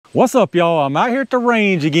What's up, y'all? I'm out here at the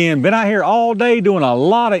range again. Been out here all day doing a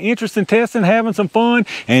lot of interesting testing, having some fun,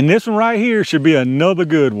 and this one right here should be another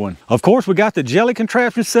good one. Of course, we got the jelly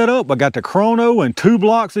contraption set up. I got the chrono and 2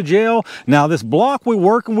 blocks of gel. Now, this block we're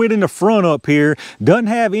working with in the front up here doesn't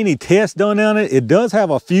have any tests done on it. It does have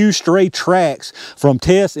a few stray tracks from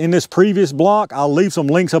tests in this previous block. I'll leave some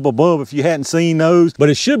links up above if you hadn't seen those, but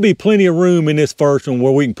it should be plenty of room in this first one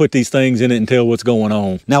where we can put these things in it and tell what's going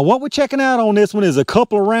on. Now, what we're checking out on this one is a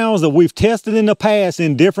couple of rounds that we've tested in the past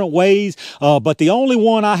in different ways, but the only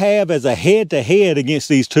one I have as a head-to-head against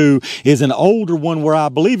these two is an older one where I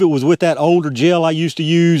believe it was with that older gel I used to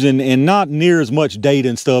use and not near as much data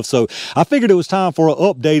and stuff. So I figured it was time for an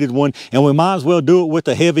updated one, and we might as well do it with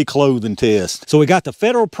the heavy clothing test. So we got the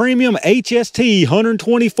Federal Premium HST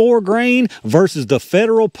 124 grain versus the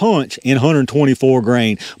Federal Punch in 124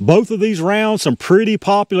 grain. Both of these rounds, some pretty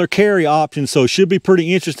popular carry options, so it should be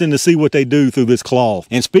pretty interesting to see what they do through this cloth.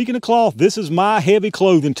 And speaking of cloth, this is my heavy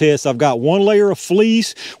clothing test. I've got 1 layer of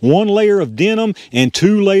fleece, 1 layer of denim, and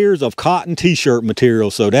 2 layers of cotton t-shirt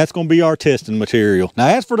material. So that's going to be our testing material. Now,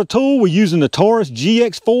 as for the tool, we're using the Taurus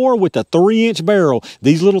GX4 with the 3-inch barrel.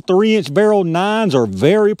 These little 3-inch barrel 9s are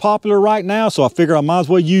very popular right now, so I figure I might as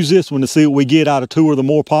well use this one to see what we get out of 2 of the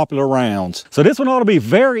more popular rounds. So this one ought to be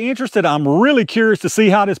very interesting. I'm really curious to see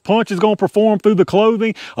how this punch is going to perform through the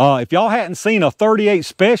clothing. If y'all hadn't seen a 38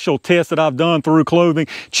 special test that I've done through clothing,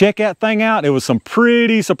 check that thing out. It was some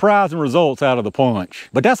pretty surprising results out of the punch.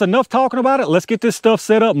 But that's enough talking about it. Let's get this stuff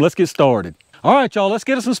set up and let's get started. All right, y'all, let's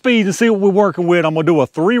get us some speeds and see what we're working with. I'm gonna do a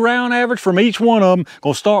 3-round average from each one of them.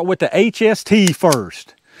 Gonna start with the HST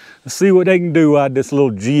first. Let's see what they can do out of this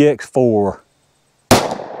little GX4.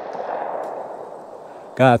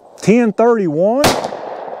 Got 1031,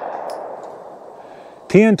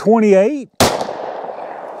 1028,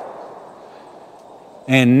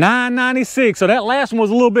 and 996. So that last one was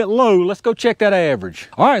a little bit low. Let's go check that average.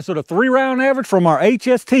 All right, so the 3-round average from our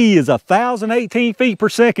HST is 1,018 feet per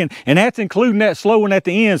second, and that's including that slow one at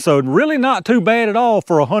the end. So really not too bad at all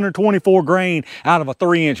for 124 grain out of a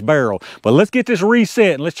 3-inch barrel. But let's get this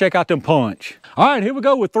reset and let's check out them punch. All right, here we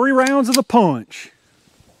go with 3 rounds of the punch.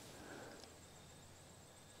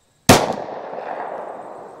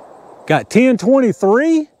 Got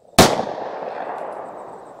 1023.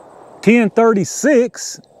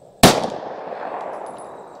 1036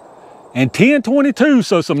 and 1022,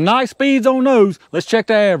 so some nice speeds on those. Let's check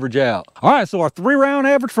the average out. All right, so our 3-round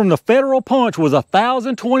average from the Federal Punch was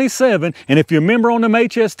 1,027, and if you remember on them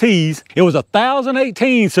HSTs, it was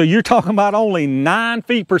 1,018, so you're talking about only 9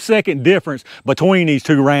 feet per second difference between these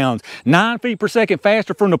 2 rounds. 9 feet per second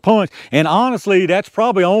faster from the punch, and honestly, that's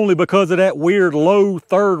probably only because of that weird low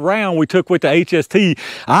 3rd round we took with the HST.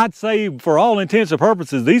 I'd say for all intents and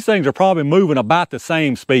purposes, these things are probably moving about the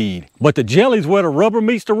same speed. But the jelly's where the rubber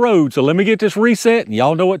meets the road, so let me get this reset and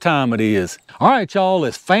y'all know what time it is. All right, y'all,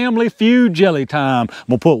 it's Family Feud jelly time. I'm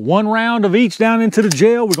gonna put 1 round of each down into the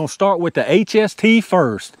gel. We're gonna start with the HST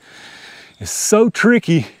first. It's so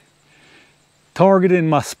tricky targeting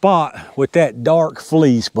my spot with that dark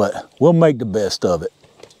fleece, but we'll make the best of it.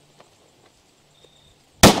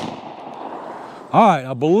 All right,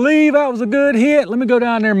 I believe that was a good hit. Let me go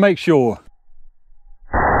down there and make sure.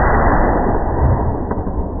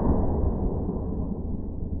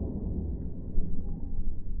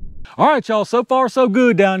 All right, y'all, so far so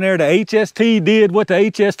good down there. The HST did what the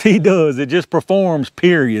HST does. It just performs,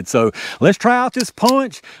 period. So let's try out this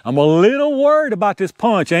punch. I'm a little worried about this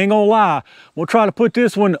punch, I ain't gonna lie. We'll try to put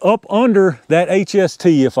this one up under that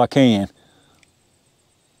HST if I can.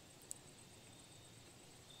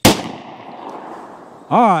 All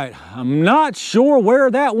right, I'm not sure where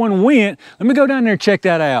that one went. Let me go down there and check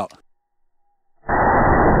that out.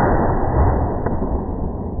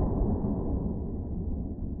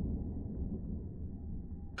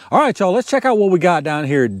 All right, y'all, let's check out what we got down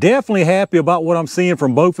here. Definitely happy about what I'm seeing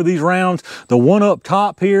from both of these rounds. The one up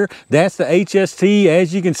top here, that's the HST.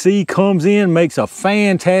 As you can see, comes in, makes a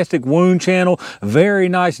fantastic wound channel. Very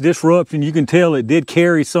nice disruption. You can tell it did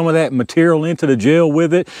carry some of that material into the gel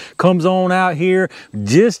with it. Comes on out here,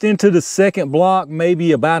 just into the 2nd block,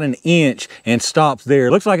 maybe about 1 inch, and stops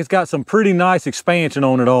there. Looks like it's got some pretty nice expansion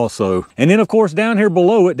on it also. And then, of course, down here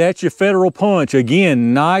below it, that's your Federal Punch.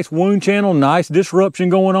 Again, nice wound channel, nice disruption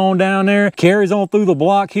going on down there. Carries on through the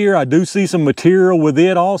block here. I do see some material with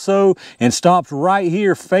it also, and stops right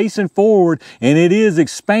here facing forward, and it is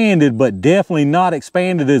expanded, but definitely not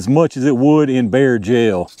expanded as much as it would in bare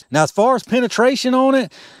gel. Now, as far as penetration on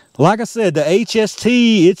it, Like I said, the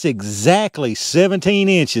HST, it's exactly 17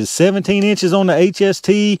 inches. 17 inches on the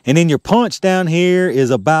HST, and then your punch down here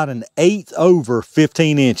is about an 1/8 over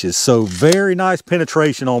 15 inches. So very nice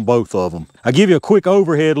penetration on both of them. I'll give you a quick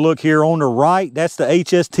overhead look here. On the right, that's the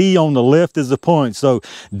HST. On the left is the punch. So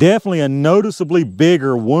definitely a noticeably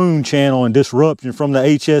bigger wound channel and disruption from the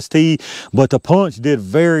HST, but the punch did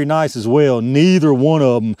very nice as well. Neither one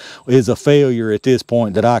of them is a failure at this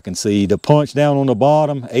point that I can see. The punch down on the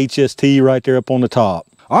bottom, HST right there up on the top.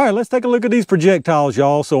 All right, let's take a look at these projectiles,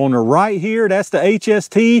 y'all. So on the right here, that's the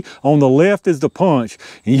HST. On the left is the punch.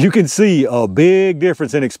 And you can see a big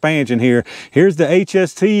difference in expansion here. Here's the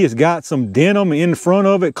HST. It's got some denim in front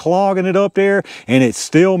of it, clogging it up there, and it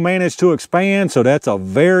still managed to expand. So that's a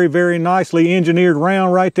very, very nicely engineered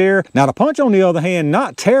round right there. Now the punch, on the other hand,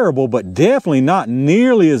 not terrible, but definitely not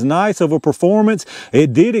nearly as nice of a performance.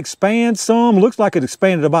 It did expand some. Looks like it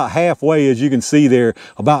expanded about halfway, as you can see there.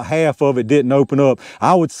 About half of it didn't open up.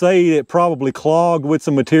 I would say it probably clogged with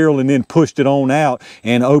some material and then pushed it on out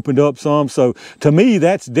and opened up some. So to me,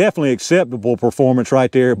 that's definitely acceptable performance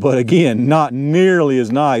right there. But again, not nearly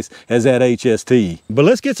as nice as that HST. But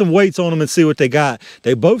let's get some weights on them and see what they got.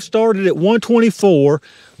 They both started at 124.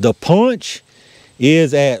 The punch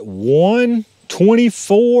is at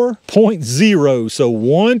 124.0. So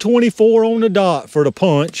 124 on the dot for the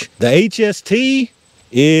punch. The HST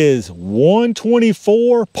is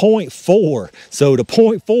 124.4. So the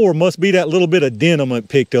 0.4 must be that little bit of denim it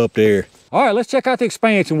picked up there. All right, let's check out the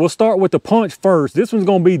expansion. We'll start with the punch first. This one's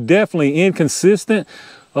gonna be definitely inconsistent.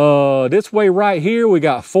 This way right here, we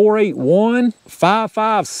got 481,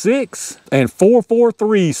 556, and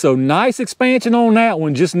 443. So nice expansion on that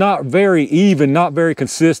one, just not very even, not very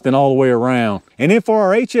consistent all the way around. And then for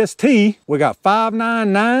our HST, we got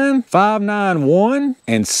 599, 591,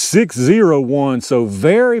 and 601. So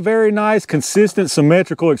very, very nice, consistent,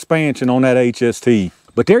 symmetrical expansion on that HST.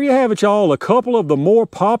 But there you have it, y'all. A couple of the more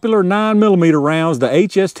popular 9mm rounds, the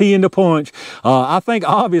HST and the punch. I think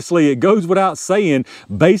obviously it goes without saying,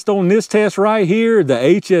 based on this test right here, the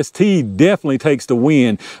HST definitely takes the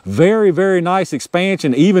win. Very, very nice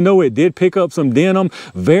expansion, even though it did pick up some denim.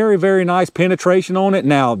 Very, very nice penetration on it.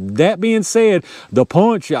 Now, that being said, the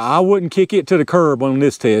punch, I wouldn't kick it to the curb on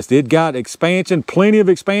this test. It got expansion, plenty of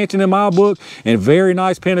expansion in my book, and very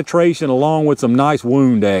nice penetration along with some nice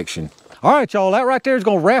wound action. All right, y'all, that right there is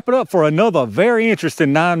gonna wrap it up for another very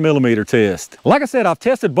interesting 9mm test. Like I said, I've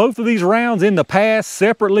tested both of these rounds in the past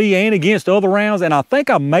separately and against other rounds, and I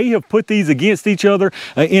think I may have put these against each other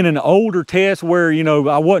in an older test where, you know,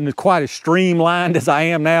 I wasn't quite as streamlined as I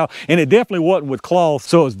am now, and it definitely wasn't with cloth.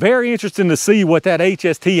 So it's very interesting to see what that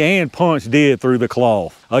HST and punch did through the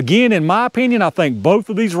cloth. Again, in my opinion, I think both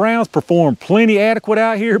of these rounds performed plenty adequate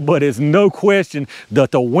out here, but it's no question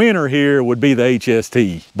that the winner here would be the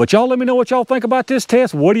HST. But y'all let me know what y'all think about this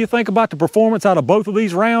test. What do you think about the performance out of both of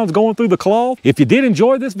these rounds going through the cloth? If you did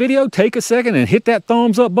enjoy this video, take a second and hit that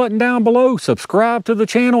thumbs up button down below, subscribe to the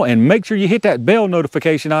channel, and make sure you hit that bell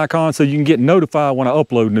notification icon so you can get notified when I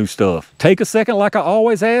upload new stuff. Take a second, like I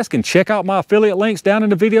always ask, and check out my affiliate links down in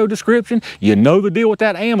the video description. You know the deal with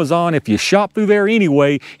that Amazon. If you shop through there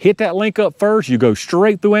anyway, hit that link up first. You go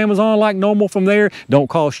straight through Amazon like normal from there. Don't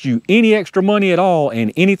cost you any extra money at all,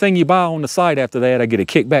 and anything you buy on the site after that, I get a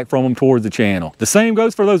kickback from them towards the channel. The same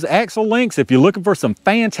goes for those Axle links. If you're looking for some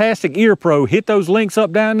fantastic ear pro, hit those links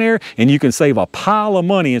up down there and you can save a pile of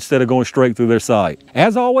money instead of going straight through their site.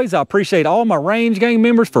 As always, I appreciate all my Range Gang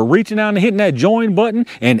members for reaching out and hitting that join button,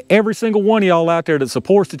 and every single one of y'all out there that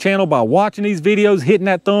supports the channel by watching these videos, hitting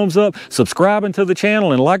that thumbs up, subscribing to the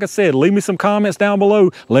channel, and like I said, leave me some comments down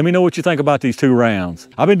below. Let me know what you think about these two rounds.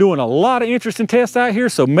 I've been doing a lot of interesting tests out here,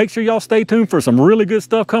 so make sure y'all stay tuned for some really good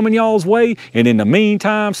stuff coming y'all's way. And in the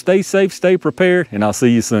meantime, stay safe, stay prepared, and I'll see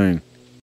you soon.